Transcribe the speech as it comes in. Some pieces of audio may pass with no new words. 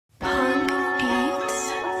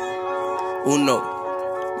Uno,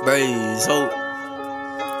 Braso,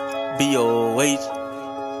 B.O.H.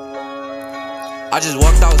 I just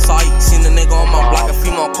walked outside, seen the nigga on my block, a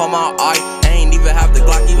female call my eye. I ain't even have the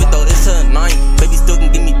Glock, even though it's a 9. Baby still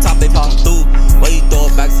can give me top, baby come through. Why you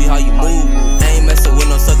throw it back, see how you move. I ain't messing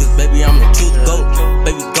with no suckers, baby, I'm the truth, goat,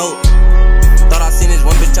 baby goat. Thought I seen this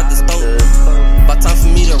one bitch at the stove. About time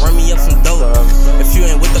for me to run me up some dope. If you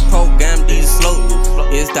ain't with the program, do you slow?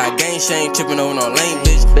 It's that gang, she ain't tripping over no lame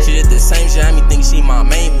bitch. She did the same shit, had me think she my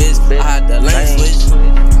main bitch. I had the lane switch,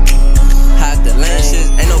 had the lane shit.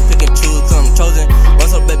 Ain't no pick and choose, cause I'm chosen.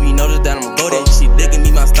 Once her baby noticed that I'm goated, she digging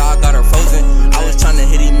me, my style got her frozen. I was tryna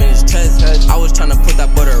hit him in his chest, I was tryna put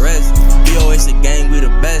that boy to rest. B.O.H the gang, we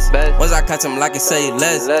the best. Once I catch him like I say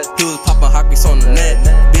less, he was popping hockeys on the net.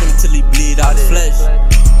 Beat him till he bleed out his flesh.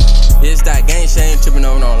 It's that gang, she ain't tripping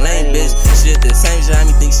over no lame bitch. She did the same shit, had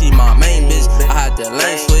me think she my main bitch. I had the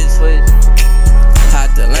lane switch, had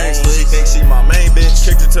the lane switch. She think she my main bitch.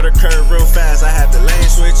 Kicked her to the curb real fast, I had the lane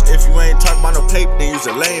switch. If you ain't talking about no paper, then you's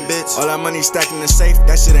a lame bitch. All that money stacked in the safe,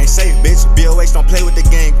 that shit ain't safe, bitch. B.O.H don't play with the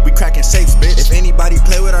gang, we cracking safes, bitch. If anybody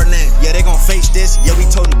play with our name, yeah, they gon' face this. Yeah, we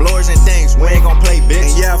toting blowers and things, we ain't gon' play, bitch.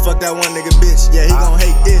 And yeah, I fuck that one nigga, bitch. Yeah, he gon'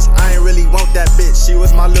 hate this. I ain't really want that bitch. She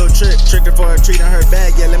was my little trick. Tricked her for a treat in her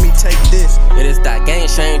bag, yeah, let me take this. It is that gang,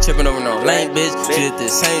 she ain't tripping over no lame bitch. She did the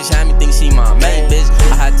same shit, had me think she my main bitch.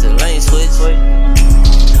 I had to lane switch.